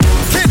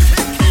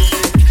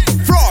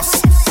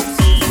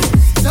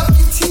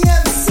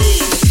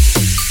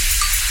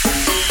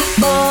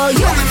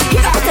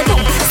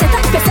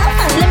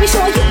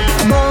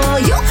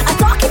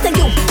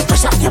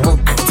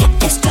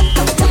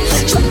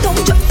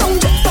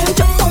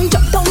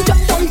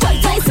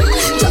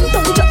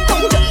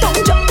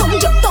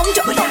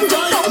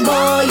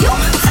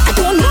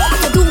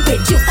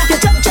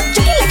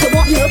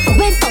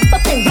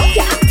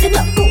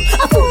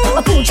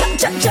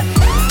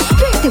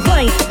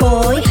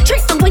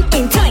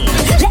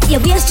your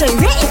waist joint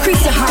rate,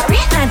 increase your heart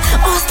rate, and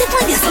all step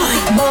on this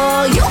line.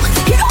 Boy, you,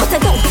 hear what I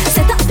do.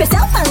 Set up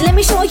yourself and let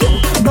me show you.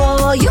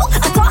 Boy, you,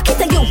 I'm talking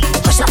to you.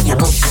 Push up your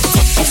move and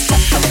take this step.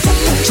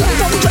 Jump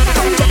down, jump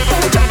down, jump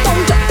down, jump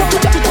down, jump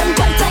down, jump down,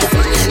 right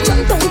side.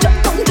 Jump down, jump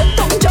down, jump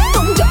down, jump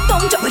down, jump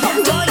down, jump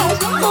down,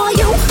 jump down. Boy,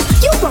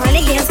 you born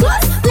against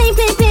good. Play,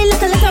 play, play,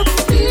 little.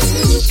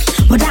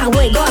 But that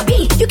way gotta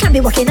be. You can't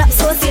be walking up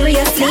so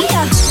seriously.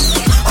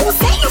 Who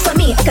say you for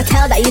me? I can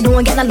tell that you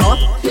don't get along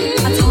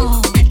at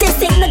all.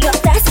 This ain't the gut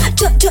test.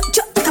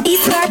 Like a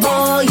piece of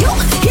boy, you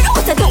hear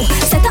what I do.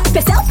 Set up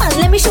yourself and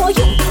let me show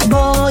you.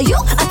 Boy, you,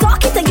 I'm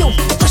talking to you.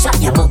 Push up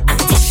your move and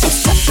take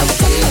this step. Jump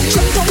down,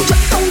 jump down,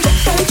 jump down,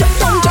 jump down, jump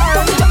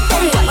down, jump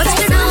down. What's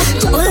your now?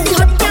 Hold the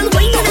hot girl,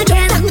 wait till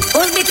again.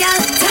 Hold me, girl,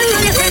 tell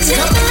all your friends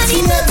your body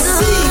that's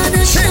on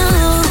the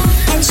show.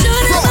 And show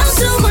them how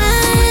to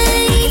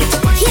wine.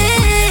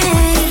 Yeah,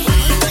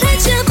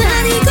 let your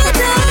body go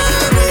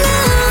down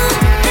low.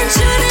 And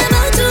show them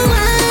how to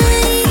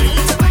wine.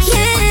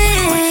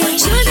 Yeah,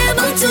 show them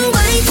how to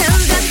wine. Tell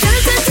them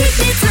girls to take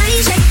their time.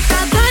 Check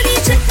that body,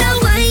 check that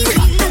wine.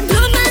 And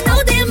blow man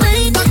out their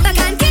mind. But I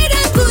can't get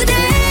a good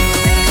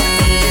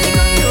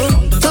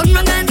don't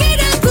run and get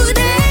a good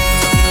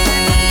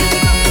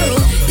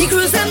the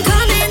cruise I'm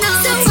coming on.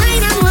 So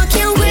wine and walk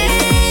your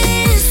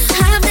waist.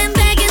 Have them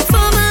begging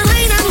for my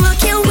wine and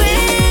walk your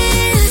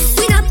waist.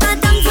 We not bad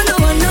down for no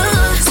one, no.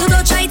 So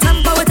don't try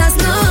tamper with us,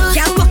 no.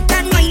 Can't walk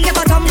and wine your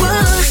bottom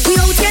work. We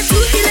out here to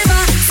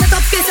deliver. Set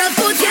up yourself,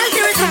 good girl,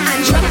 there it up.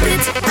 And drop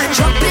it, and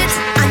drop it,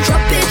 and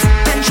drop it,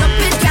 and drop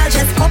it, girl,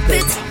 just pop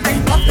it, and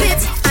pop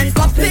it, and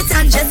pop it,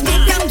 and just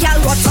make them girl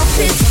what's up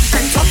it,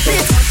 and top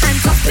it, and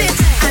top it,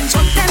 and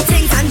jump them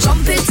things, and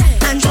jump it,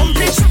 and jump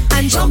it,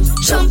 and jump,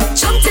 jump,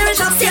 jump, tear it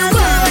up, still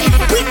boy.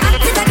 We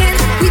act it again,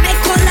 we make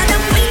all of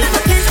them wine up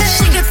again.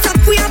 Shake it up,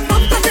 we are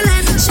bump up the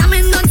land,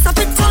 jamming non-stop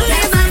it all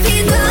day, man. We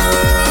know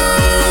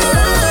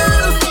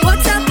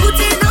what's up,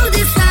 putting all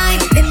this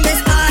time in this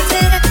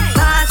party,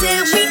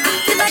 we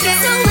act it again.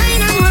 So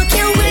wine and walk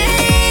your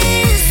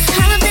waist.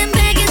 Have them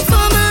begging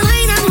for my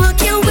wine and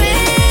walk your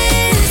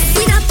waist.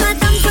 We not bad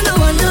down for no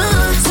one, no.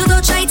 So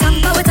don't try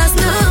tamper with us,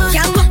 no.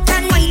 Can't walk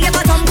and wine your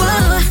bottom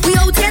wall. We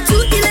out here to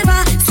deliver.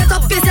 Set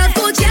up yourself,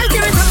 go jail,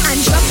 tear it up,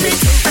 and drop it,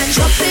 and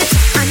drop it,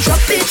 and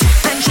drop it,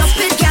 and drop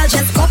it, girl,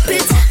 just pop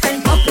it,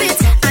 and pop it,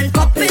 and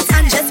pop it,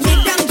 and just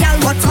make them girl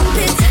what's up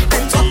it,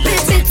 and top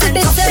it, and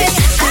top it,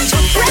 and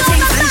jump it,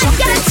 and jump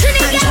it,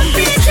 and jump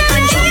it,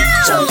 and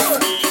jump.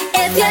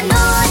 If you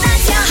know that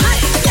you're hot,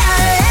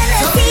 girl,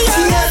 let me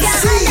see you move your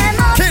hand them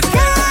up.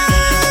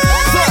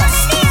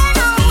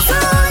 So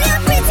you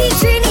pretty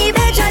Trini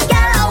Bedrock,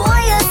 girl, I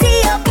want you see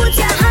you put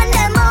your hand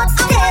them up.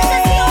 I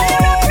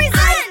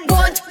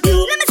want you,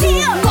 let me see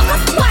you walk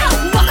up, wild,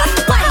 walk up,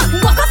 wild,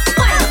 walk up,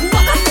 wild,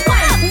 walk up,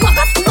 wild,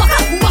 walk up, walk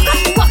up, walk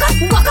up, walk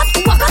up, walk up,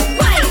 walk up,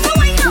 wild,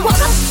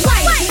 walk up,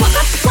 wild, walk up, wild, walk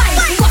up,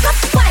 wild, walk up,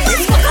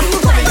 wild, walk up,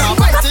 walk up, walk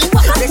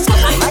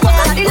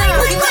up,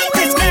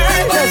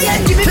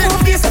 Give me more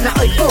face on the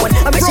iPhone.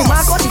 I bet you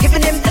mark out, you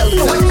giving them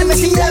telephone. I bet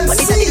you love what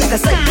it's like a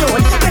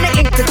cyclone. When I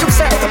introduce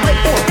her to my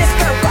phone, this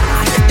girl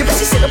bad. You bet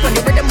she sit up on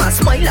the rhythm and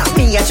smile at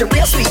me and she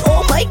real sweet.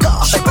 Oh my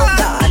gosh, oh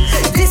God,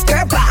 this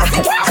girl bad.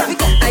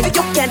 And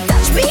you can't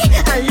touch me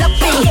and love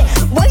me.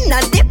 Why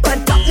not dip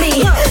and top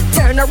me?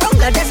 Turn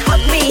around and just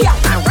hug me.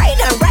 And ride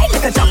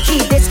like a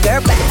jockey. This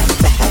girl bad,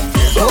 bad.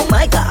 Oh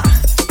my God,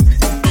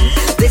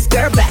 this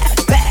girl bad,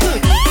 bad.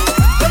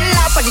 Put it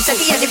out for the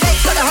city and the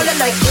bass, got a holler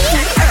like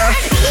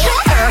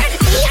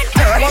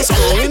what's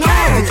going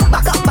on?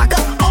 Back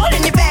up, all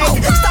in the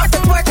bag. Start to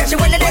twerk and she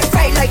wanna then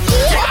fight like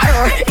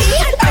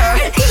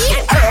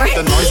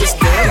The noise is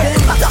there.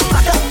 Back up,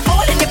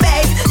 all in the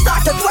bag.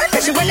 Start to twerk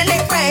and she wanna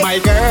then fight. My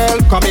girl,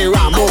 come here,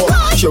 Rambo.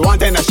 She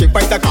want and she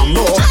bite the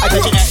combo. I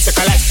think she X to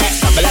collect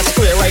X, double S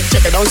square, right?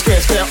 Check it down, square,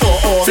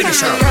 oh.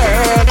 Finish her.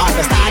 Girl,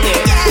 understand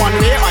it. One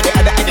way or the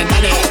other, I can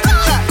done it.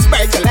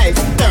 Spread your legs,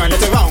 turn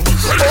it around.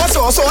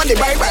 So on the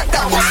right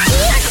down.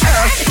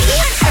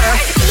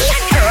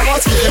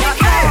 What's keeping that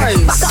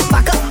noise?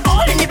 Back up,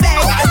 all in the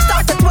bag.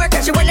 Start to twerk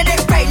and she wanna then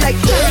fight like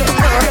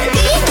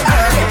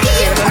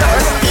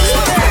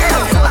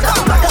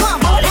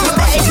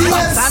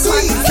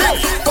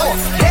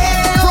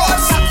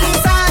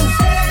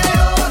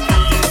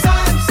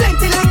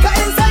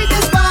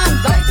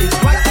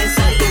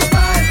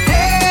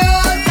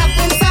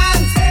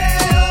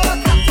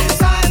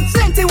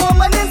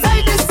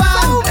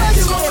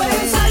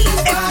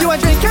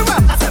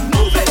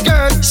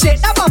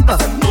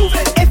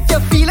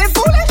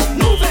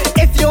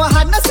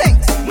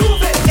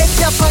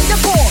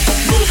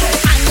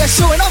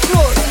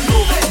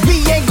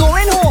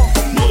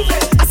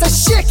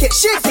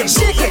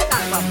shake it.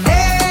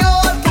 Hey,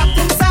 old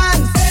Captain Sands.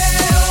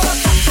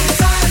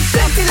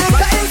 Plenty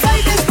liquor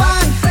inside this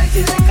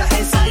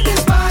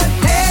band.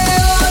 Hey,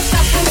 old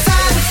Captain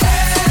Sands.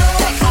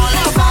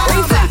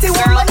 Plenty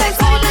woman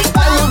inside this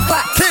band.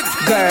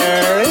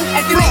 Girl,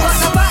 if you ain't got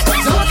no back,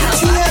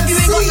 if you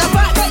ain't got no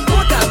back,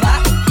 put them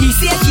back. He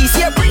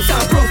said, bring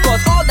some proof,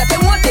 cause all that they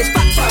want is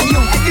back from you.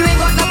 If you ain't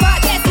got no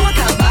back, put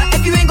them back.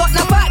 If you ain't got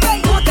no back,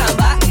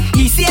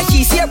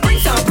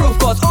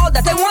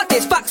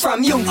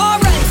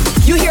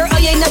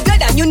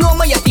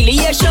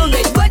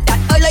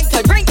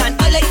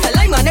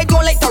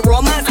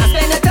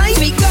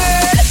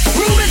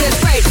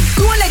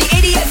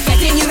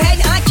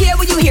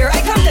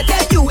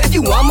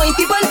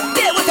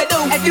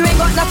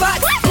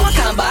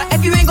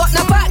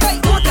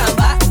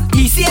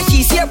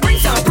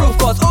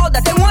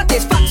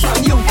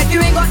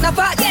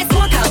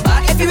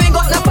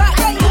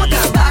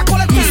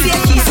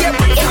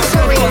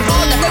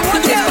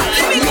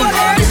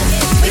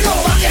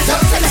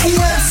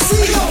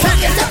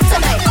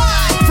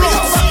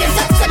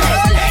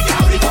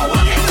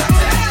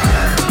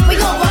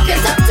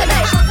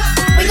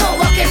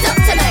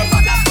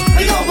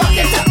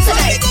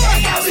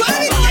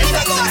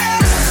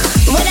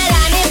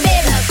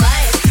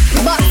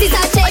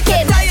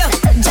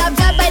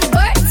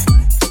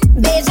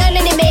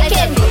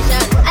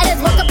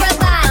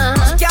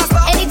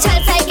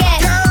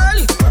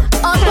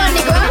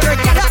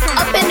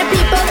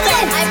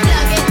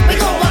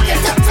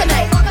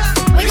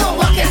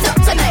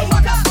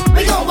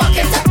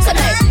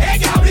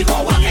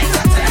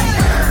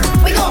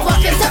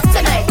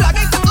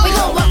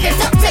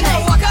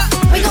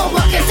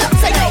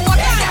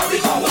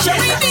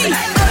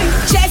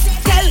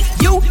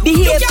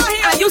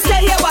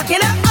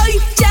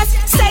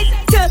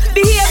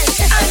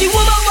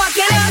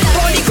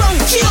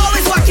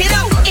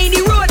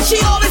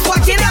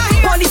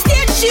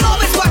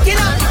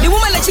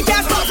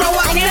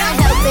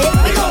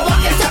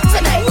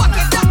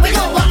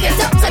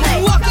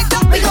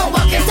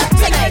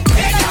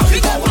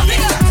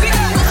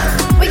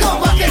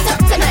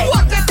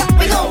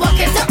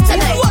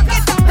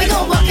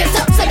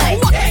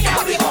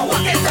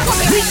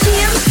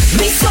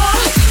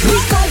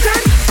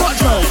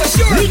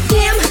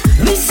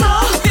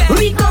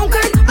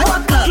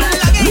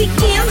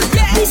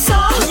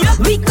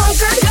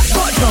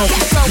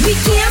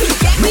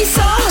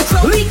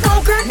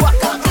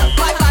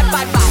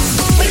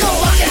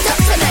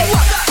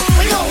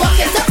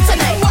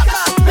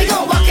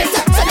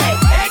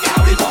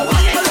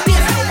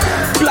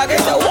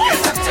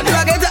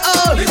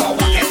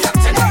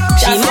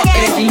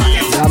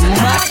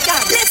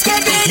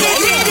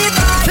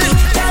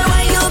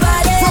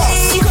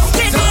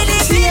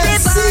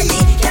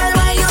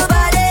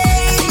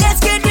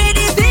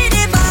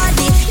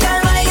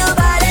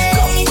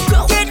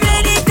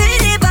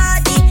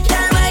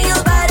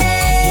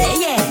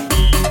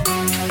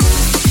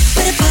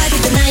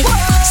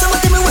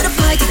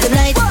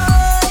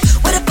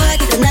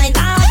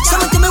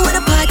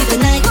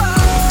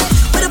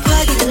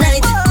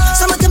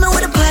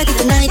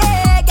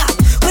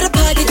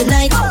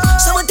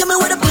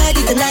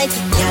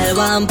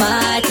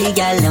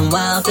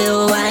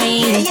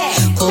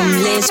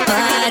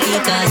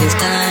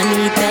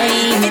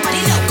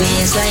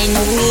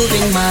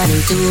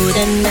 into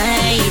the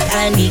night.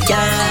 I need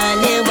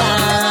y'all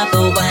wap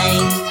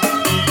wine.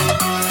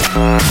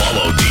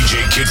 Follow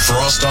DJ Kid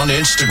Frost on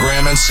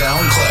Instagram and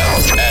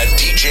SoundCloud at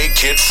DJ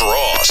Kid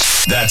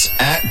Frost. That's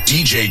at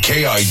DJ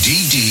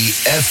KIDD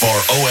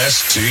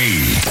FROST.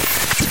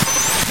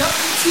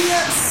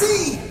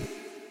 WTFC.